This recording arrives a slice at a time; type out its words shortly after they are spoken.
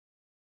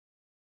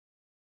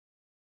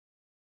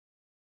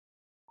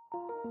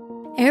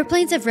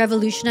Airplanes have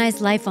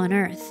revolutionized life on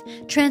Earth,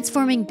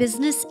 transforming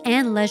business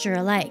and leisure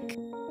alike.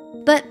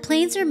 But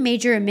planes are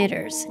major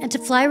emitters, and to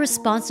fly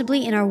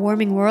responsibly in our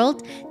warming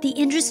world, the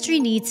industry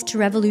needs to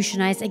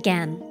revolutionize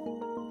again.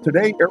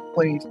 Today,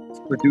 airplanes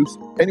produce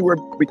anywhere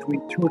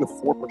between 2 to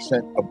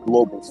 4% of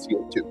global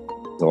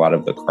CO2. A lot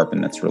of the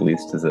carbon that's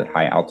released is at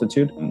high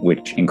altitude,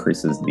 which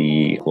increases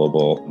the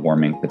global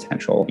warming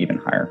potential even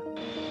higher.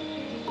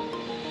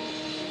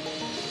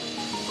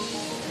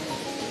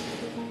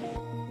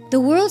 The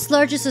world's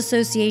largest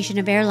association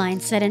of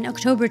airlines said in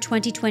October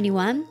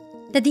 2021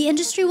 that the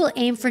industry will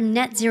aim for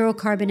net zero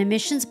carbon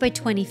emissions by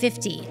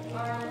 2050.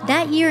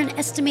 That year, an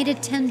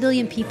estimated 10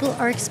 billion people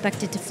are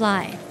expected to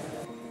fly.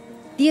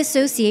 The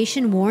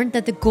association warned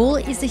that the goal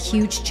is a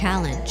huge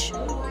challenge.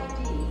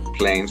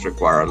 Planes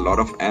require a lot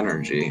of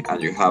energy,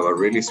 and you have a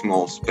really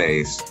small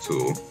space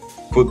to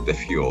put the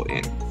fuel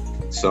in.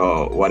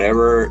 So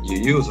whatever you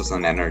use as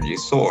an energy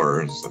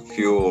source, a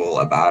fuel,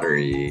 a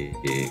battery,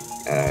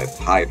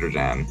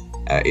 hydrogen,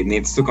 it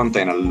needs to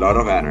contain a lot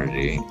of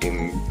energy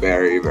in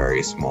very,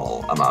 very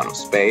small amount of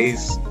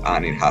space,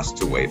 and it has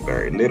to weigh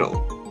very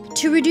little.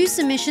 To reduce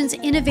emissions,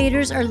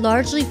 innovators are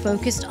largely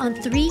focused on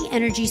 3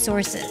 energy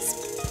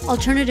sources: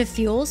 alternative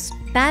fuels,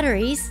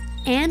 batteries,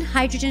 and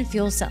hydrogen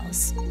fuel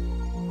cells.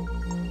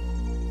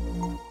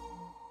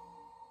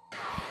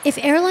 If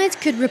airlines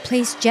could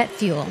replace jet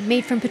fuel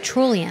made from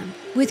petroleum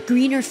with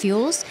greener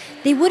fuels,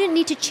 they wouldn't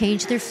need to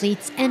change their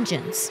fleet's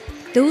engines.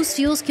 Those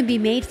fuels can be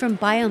made from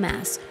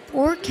biomass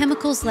or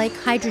chemicals like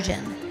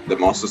hydrogen. The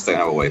most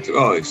sustainable way to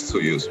go is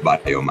to use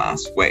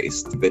biomass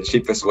waste. The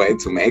cheapest way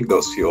to make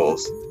those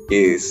fuels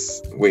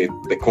is with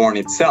the corn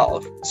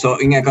itself. So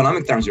in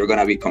economic terms, you're going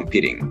to be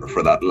competing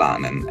for that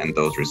land and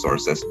those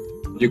resources.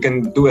 You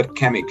can do it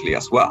chemically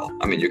as well.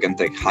 I mean, you can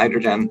take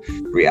hydrogen,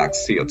 react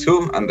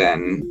CO2, and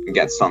then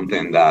get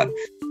something that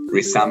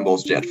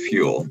resembles jet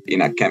fuel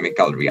in a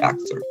chemical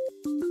reactor.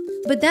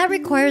 But that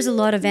requires a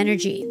lot of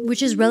energy,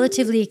 which is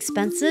relatively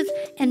expensive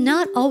and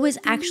not always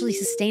actually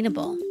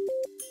sustainable.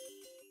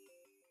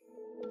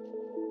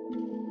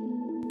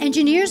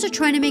 Engineers are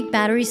trying to make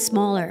batteries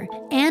smaller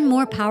and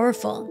more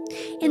powerful.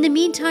 In the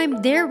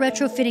meantime, they're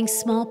retrofitting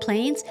small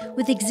planes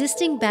with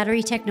existing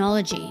battery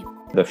technology.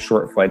 The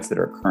short flights that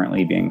are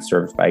currently being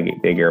served by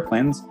big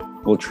airplanes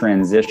will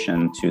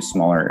transition to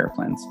smaller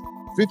airplanes.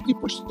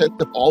 50%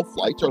 of all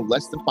flights are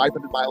less than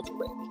 500 miles in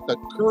range. The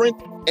current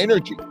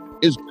energy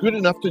is good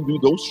enough to do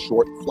those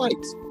short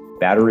flights.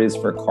 Batteries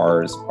for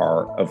cars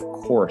are, of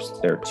course,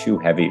 they're too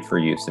heavy for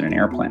use in an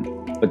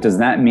airplane. But does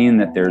that mean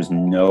that there's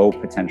no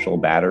potential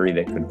battery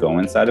that could go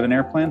inside of an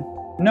airplane?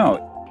 No.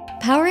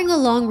 Powering a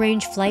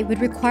long-range flight would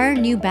require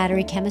new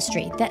battery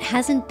chemistry that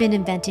hasn't been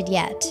invented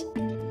yet.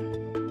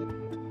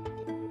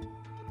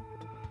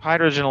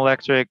 Hydrogen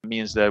electric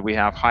means that we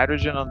have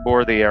hydrogen on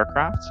board the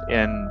aircraft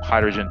in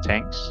hydrogen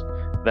tanks.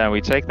 Then we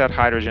take that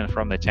hydrogen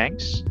from the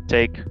tanks,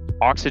 take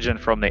oxygen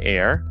from the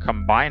air,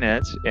 combine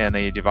it in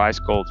a device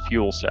called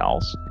fuel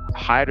cells.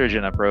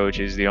 Hydrogen approach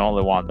is the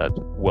only one that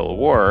will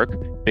work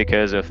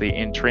because of the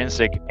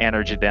intrinsic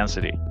energy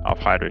density of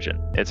hydrogen.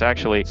 It's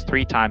actually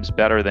 3 times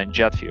better than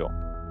jet fuel.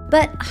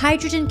 But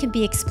hydrogen can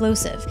be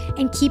explosive,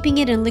 and keeping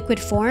it in liquid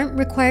form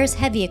requires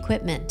heavy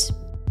equipment.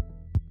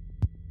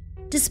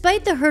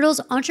 Despite the hurdles,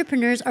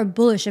 entrepreneurs are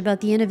bullish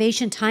about the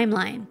innovation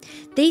timeline.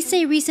 They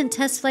say recent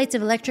test flights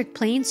of electric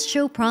planes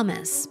show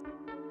promise.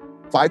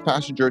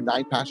 5-passenger,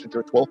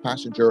 9-passenger,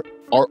 12-passenger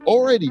are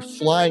already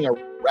flying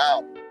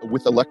around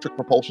with electric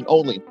propulsion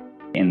only.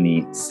 In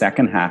the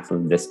second half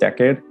of this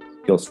decade,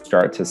 you'll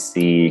start to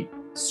see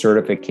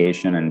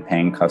certification and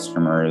paying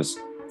customers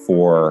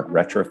for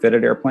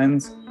retrofitted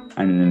airplanes.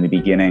 And in the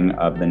beginning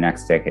of the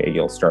next decade,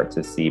 you'll start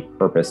to see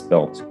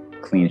purpose-built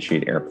clean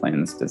sheet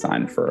airplanes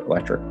designed for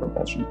electric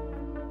propulsion.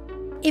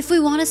 If we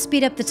want to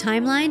speed up the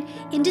timeline,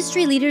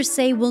 industry leaders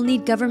say we'll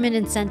need government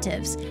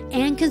incentives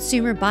and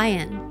consumer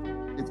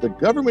buy-in. If the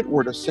government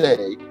were to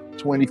say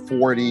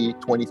 2040,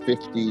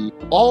 2050,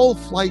 all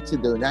flights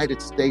in the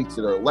United States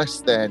that are less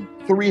than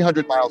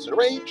 300 miles in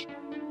range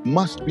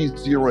must be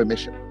zero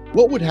emission,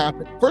 what would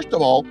happen? First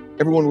of all,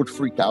 everyone would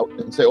freak out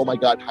and say, oh my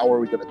God, how are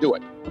we going to do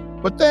it?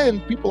 But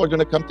then people are going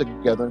to come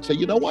together and say,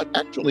 you know what?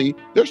 Actually,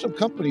 there's some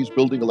companies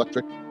building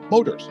electric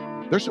motors.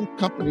 There's some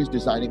companies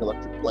designing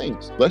electric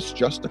planes. Let's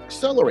just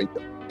accelerate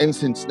them. And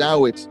since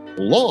now it's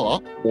law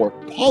or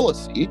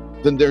policy,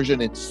 then there's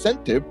an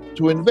incentive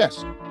to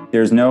invest.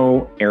 There's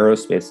no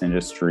aerospace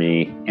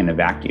industry in a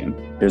vacuum.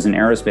 There's an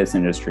aerospace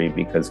industry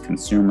because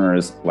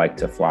consumers like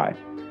to fly.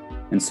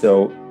 And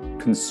so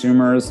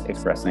consumers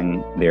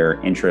expressing their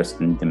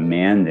interest in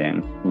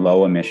demanding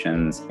low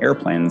emissions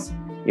airplanes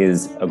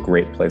is a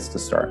great place to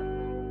start.